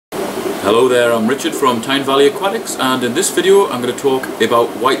Hello there, I'm Richard from Tyne Valley Aquatics, and in this video I'm going to talk about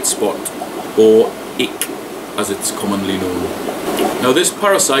whitespot, or ICK as it's commonly known. Now this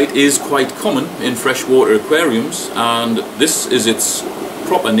parasite is quite common in freshwater aquariums, and this is its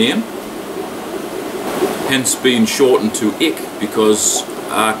proper name, hence being shortened to ICK because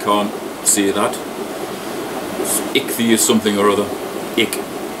I can't say that. Ichthy something or other. ICK.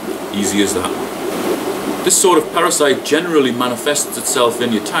 Easy as that. This sort of parasite generally manifests itself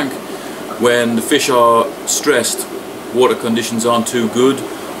in your tank when the fish are stressed, water conditions aren't too good,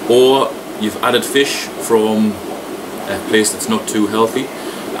 or you've added fish from a place that's not too healthy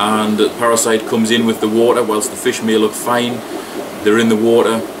and the parasite comes in with the water. Whilst the fish may look fine, they're in the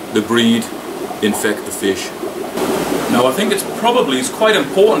water, they breed, infect the fish. Now I think it's quite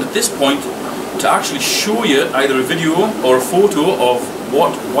important at this point to actually show you either a video or a photo of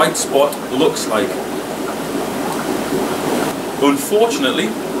what whitespot looks like. Unfortunately,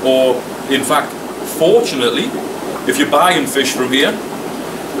 or in fact fortunately, if you're buying fish from here,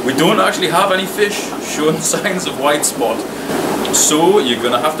 we don't actually have any fish showing signs of whitespot, so you're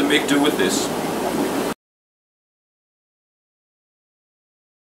gonna have to make do with this.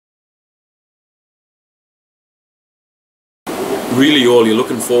 Really all you're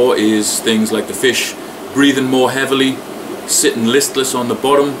looking for is things like the fish breathing more heavily, sitting listless on the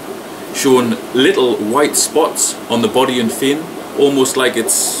bottom, showing little white spots on the body and fin, almost like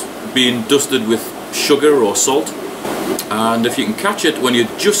it's being dusted with sugar or salt. And if you can catch it when you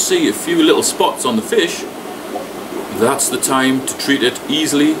just see a few little spots on the fish, that's the time to treat it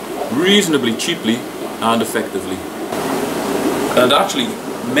easily, reasonably cheaply and effectively. And actually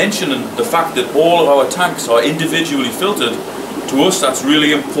mentioning the fact that all of our tanks are individually filtered, to us that's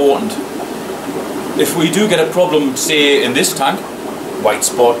really important. If we do get a problem, say in this tank, white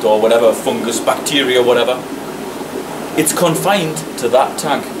spot or whatever, fungus, bacteria, whatever, it's confined to that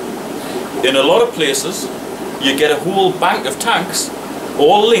tank. In a lot of places you get a whole bank of tanks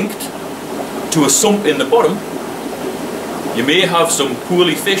all linked to a sump in the bottom. You may have some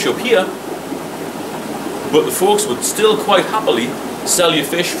poorly fish up here, but the folks would still quite happily sell you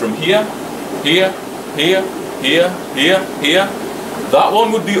fish from here, here, here, here, here, here. That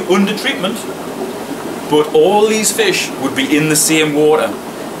one would be under treatment, but all these fish would be in the same water.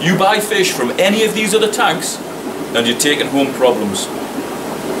 You buy fish from any of these other tanks and you're taking home problems.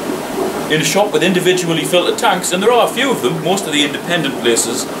 In a shop with individually filtered tanks, and there are a few of them, most of the independent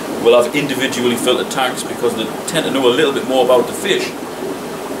places will have individually filtered tanks because they tend to know a little bit more about the fish.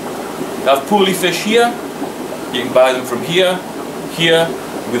 You have poorly fish here, you can buy them from here, here,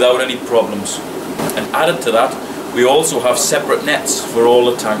 without any problems. And added to that, we also have separate nets for all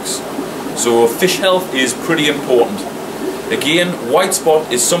the tanks. So fish health is pretty important. Again,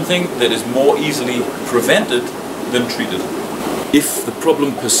 whitespot is something that is more easily prevented than treated. If the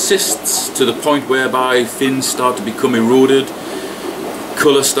problem persists to the point whereby fins start to become eroded,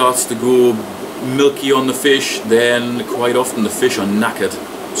 colour starts to go milky on the fish, then quite often the fish are knackered.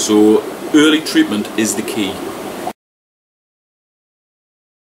 So early treatment is the key.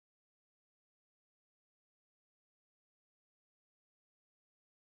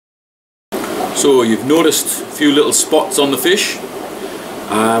 So you've noticed a few little spots on the fish.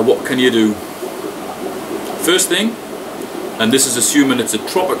 What can you do? First thing, and this is assuming it's a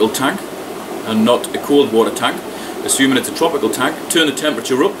tropical tank and not a cold water tank, assuming it's a tropical tank, turn the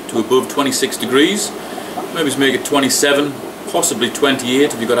temperature up to above 26 degrees, maybe make it 27, possibly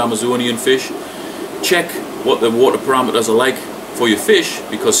 28 if you've got Amazonian fish. Check what the water parameters are like for your fish,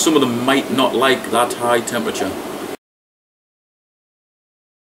 because some of them might not like that high temperature.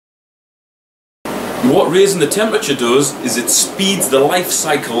 What raising the temperature does is it speeds the life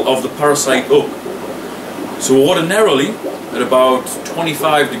cycle of the parasite up. So ordinarily, at about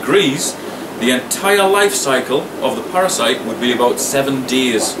 25 degrees, the entire life cycle of the parasite would be about 7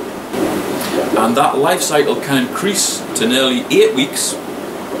 days. And that life cycle can increase to nearly 8 weeks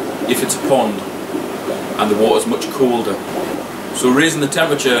if it's a pond and the water's much colder. So raising the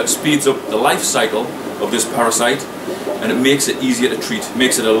temperature speeds up the life cycle of this parasite, and it makes it easier to treat,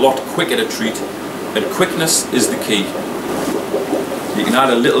 makes it a lot quicker to treat. And quickness is the key. You can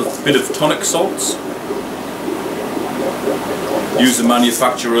add a little bit of tonic salts. Use the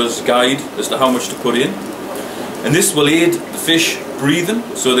manufacturer's guide as to how much to put in. And this will aid the fish breathing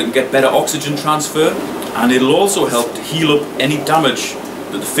so they can get better oxygen transfer. And it'll also help to heal up any damage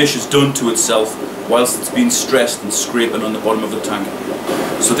that the fish has done to itself whilst it's been stressed and scraping on the bottom of the tank.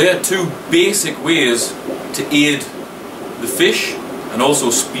 So there are two basic ways to aid the fish and also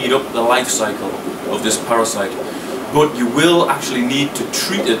speed up the life cycle of this parasite. But you will actually need to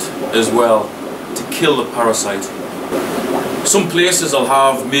treat it as well to kill the parasite. Some places will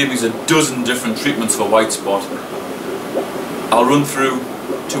have maybe a dozen different treatments for white spot. I'll run through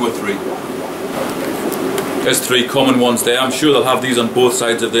 2 or 3. There's 3 common ones there. I'm sure they'll have these on both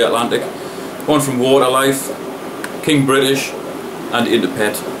sides of the Atlantic. One from Waterlife, King British and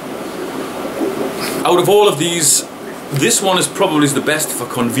Interpet. Out of all of these, this one is probably the best for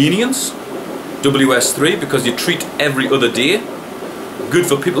convenience, WS3, because you treat every other day. Good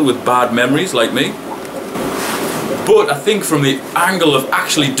for people with bad memories like me. But I think from the angle of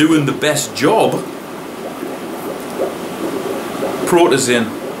actually doing the best job, Protozin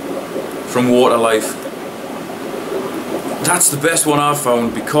from Waterlife. That's the best one I've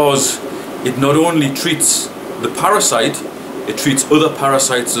found, because it not only treats the parasite, it treats other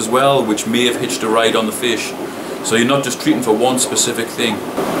parasites as well which may have hitched a ride on the fish. So you're not just treating for one specific thing.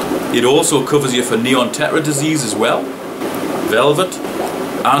 It also covers you for neon tetra disease as well, velvet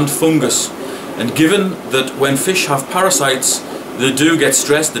and fungus. And given that when fish have parasites, they do get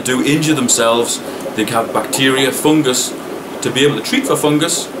stressed, they do injure themselves, they have bacteria, fungus, to be able to treat for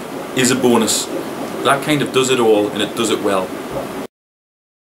fungus is a bonus. That kind of does it all, and it does it well.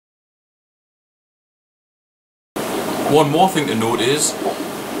 One more thing to note is,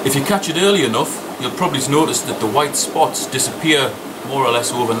 if you catch it early enough, you'll probably notice that the white spots disappear more or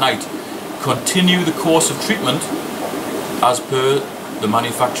less overnight. Continue the course of treatment as per the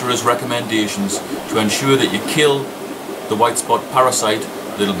manufacturer's recommendations to ensure that you kill the white spot parasite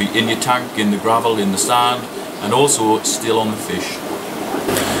that'll be in your tank, in the gravel, in the sand, and also still on the fish.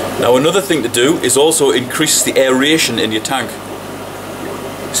 Now another thing to do is also increase the aeration in your tank.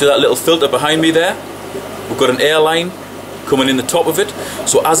 See that little filter behind me there? We've got an air line coming in the top of it,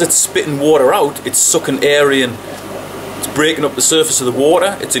 so as it's spitting water out, it's sucking air in. It's breaking up the surface of the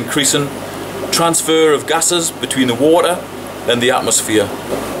water, it's increasing transfer of gases between the water and the atmosphere.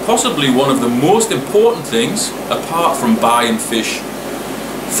 Possibly one of the most important things, apart from buying fish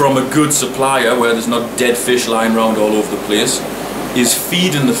from a good supplier where there's not dead fish lying around all over the place, is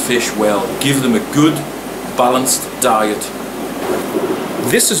feeding the fish well. Give them a good, balanced diet.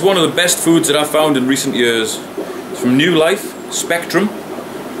 This is one of the best foods that I've found in recent years. It's from New Life, Spectrum.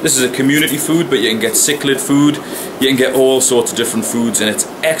 This is a community food, but you can get cichlid food, you can get all sorts of different foods, and it's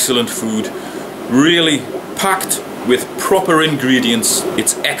excellent food. Really packed with proper ingredients.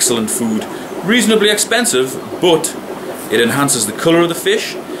 It's excellent food. Reasonably expensive, but it enhances the colour of the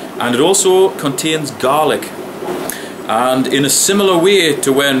fish, and it also contains garlic. And in a similar way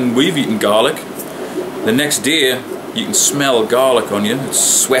to when we've eaten garlic, the next day you can smell garlic on you, it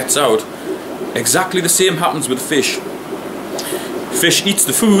sweats out. Exactly the same happens with fish. Fish eats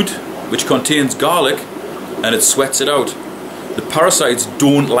the food which contains garlic and it sweats it out. The parasites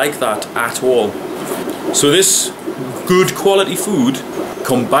don't like that at all. So this good quality food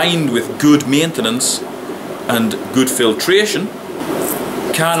combined with good maintenance and good filtration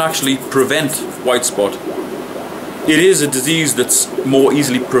can actually prevent white spot. It is a disease that's more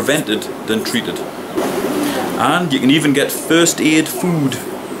easily prevented than treated. And you can even get first aid food.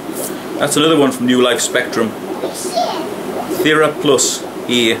 That's another one from New Life Spectrum. Thera Plus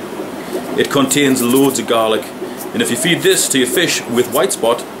A. It contains loads of garlic, and if you feed this to your fish with white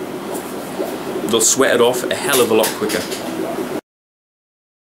spot, they'll sweat it off a hell of a lot quicker.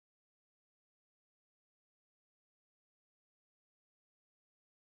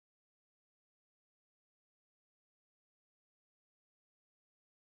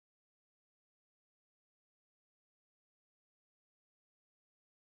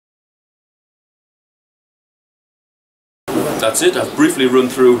 That's it. I've briefly run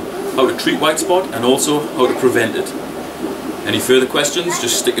through how to treat white spot and also how to prevent it. Any further questions,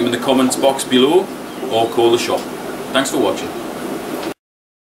 just stick them in the comments box below or call the shop. Thanks for watching.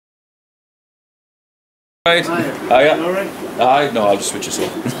 Right. Hiya. Alright. Aye, no, I'll just switch this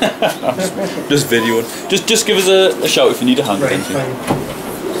off. Just videoing. Just give us a shout if you need a hand. Right,